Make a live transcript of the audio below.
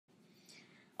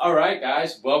All right,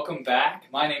 guys, welcome back.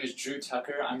 My name is Drew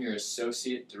Tucker. I'm your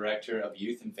Associate Director of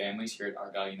Youth and Families here at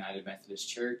Argyle United Methodist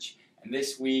Church. And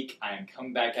this week, I am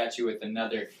coming back at you with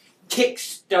another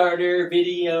Kickstarter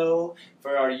video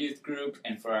for our youth group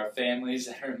and for our families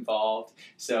that are involved.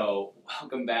 So,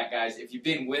 welcome back, guys. If you've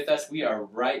been with us, we are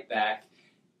right back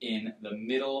in the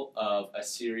middle of a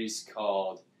series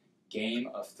called Game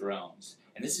of Thrones.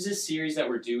 And this is a series that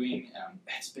we're doing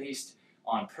that's based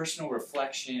on personal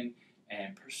reflection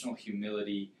and personal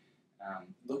humility,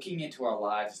 looking into our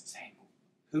lives and saying,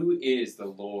 who is the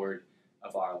Lord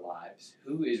of our lives?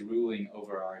 Who is ruling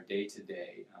over our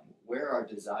day-to-day? Where are our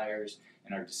desires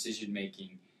and our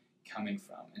decision-making coming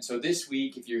from? And so this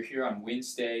week, if you're here on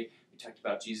Wednesday, we talked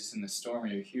about Jesus in the storm,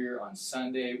 and you're here on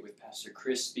Sunday with Pastor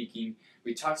Chris speaking,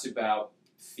 we talked about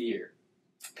fear.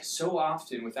 Because so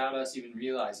often, without us even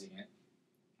realizing it,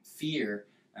 fear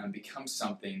becomes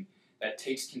something that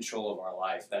takes control of our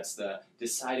life. That's the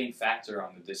deciding factor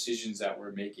on the decisions that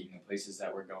we're making, the places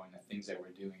that we're going, the things that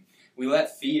we're doing. We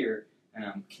let fear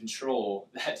control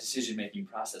that decision-making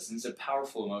process, and it's a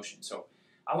powerful emotion. So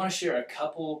I want to share a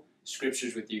couple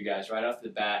scriptures with you guys right off the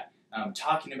bat,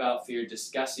 talking about fear,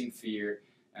 discussing fear.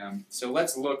 So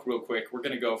let's look real quick. We're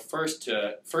going to go first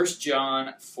to 1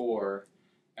 John 4,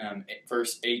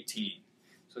 verse 18.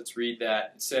 So let's read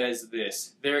that. It says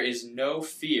this: "There is no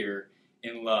fear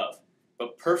in love,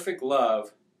 but perfect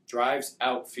love drives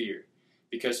out fear,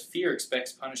 because fear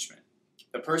expects punishment.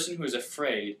 The person who is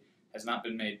afraid has not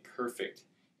been made perfect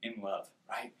in love,"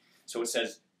 right? So it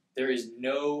says there is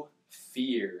no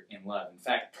fear in love. In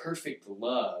fact, perfect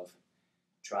love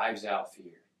drives out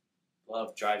fear.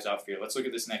 Love drives out fear. Let's look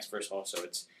at this next verse also.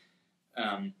 It's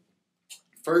 1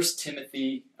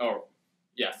 Timothy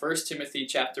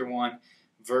chapter 1,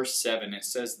 verse 7. It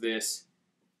says this.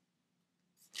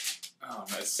 Oh,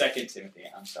 no, it's 2 Timothy.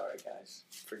 I'm sorry, guys.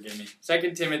 Forgive me.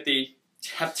 2 Timothy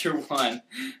chapter 1,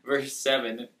 verse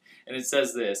 7. And it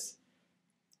says this: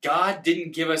 "God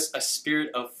didn't give us a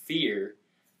spirit of fear,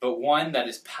 but one that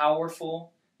is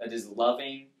powerful, that is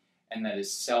loving, and that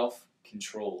is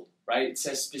self-controlled." Right? It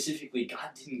says specifically,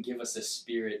 God didn't give us a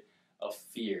spirit of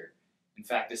fear. In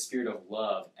fact, a spirit of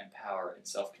love and power and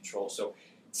self-control. So,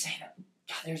 saying that,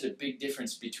 God, there's a big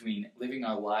difference between living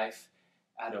our life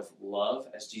out of love,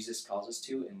 as Jesus calls us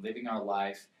to, and living our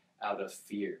life out of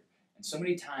fear. And so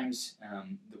many times,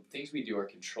 the things we do are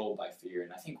controlled by fear.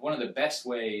 And I think one of the best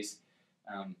ways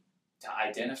to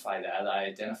identify that, I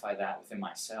identify that within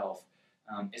myself,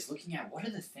 is looking at what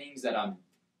are the things that I'm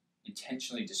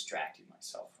intentionally distracting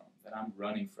myself from, that I'm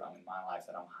running from in my life,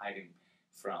 that I'm hiding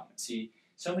from. And see,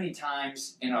 so many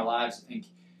times in our lives, I think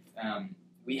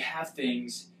we have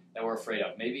things that we're afraid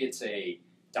of. Maybe it's a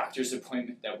doctor's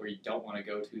appointment that we don't want to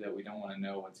go to, that we don't want to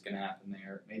know what's going to happen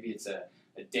there. Maybe it's a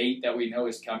date that we know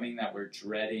is coming that we're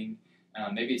dreading.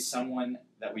 Maybe it's someone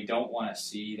that we don't want to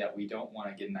see, that we don't want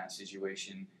to get in that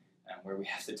situation where we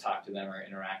have to talk to them or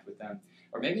interact with them.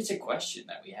 Or maybe it's a question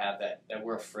that we have that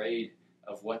we're afraid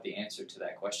of what the answer to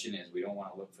that question is. We don't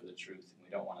want to look for the truth, and we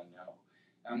don't want to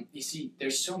know. You see,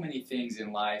 there's so many things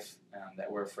in life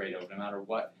that we're afraid of, no matter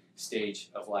what stage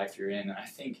of life you're in. And I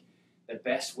think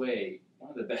one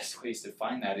of the best ways to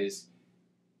find that is,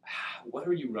 what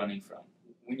are you running from?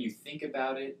 When you think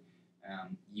about it,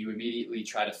 you immediately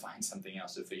try to find something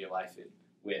else to fill your life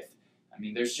with. I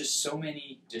mean, there's just so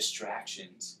many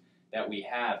distractions that we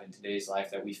have in today's life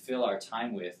that we fill our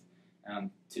time with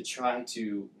to try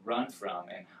to run from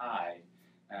and hide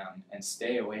and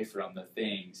stay away from the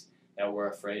things that we're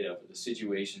afraid of, the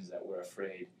situations that we're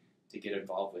afraid to get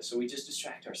involved with. So we just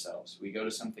distract ourselves. We go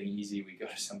to something easy, we go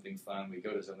to something fun, we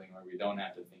go to something where we don't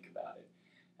have to think about it.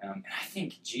 And I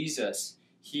think Jesus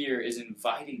here is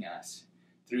inviting us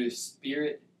through the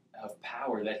spirit of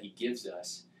power that he gives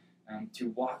us to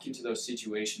walk into those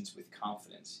situations with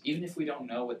confidence. Even if we don't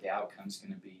know what the outcome's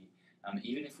going to be,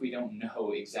 even if we don't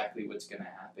know exactly what's going to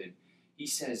happen, he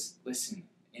says, listen,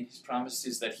 in his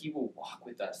promises that he will walk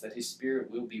with us, that his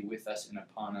spirit will be with us and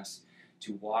upon us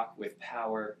to walk with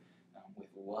power, with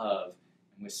love,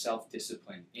 and with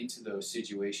self-discipline into those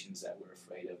situations that we're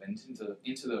afraid of, and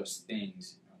into those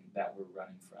things that we're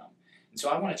running from. And so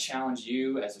I want to challenge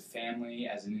you as a family,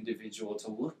 as an individual,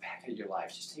 to look back at your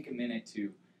life. Just take a minute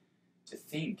to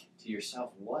think to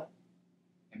yourself, what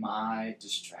am I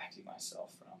distracting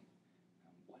myself from?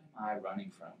 What am I running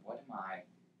from? What am I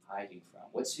hiding from?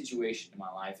 What situation in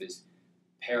my life is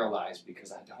paralyzed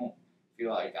because I don't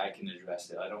feel like I can address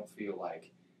it? I don't feel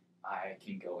like I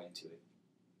can go into it.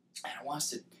 And I want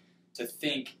us to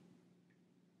think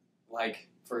like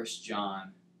 1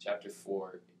 John chapter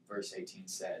 4, verse 18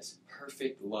 says,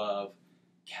 perfect love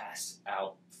casts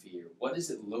out fear. What does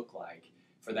it look like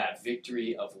for that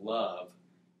victory of love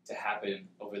to happen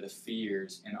over the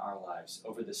fears in our lives,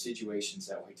 over the situations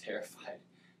that we're terrified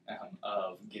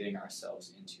of getting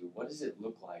ourselves into? What does it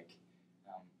look like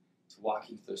to walk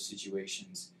into those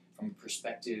situations from a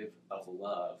perspective of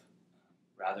love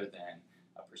rather than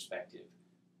a perspective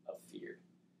of fear?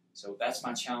 So that's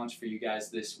my challenge for you guys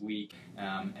this week,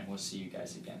 and we'll see you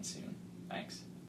guys again soon. Thanks.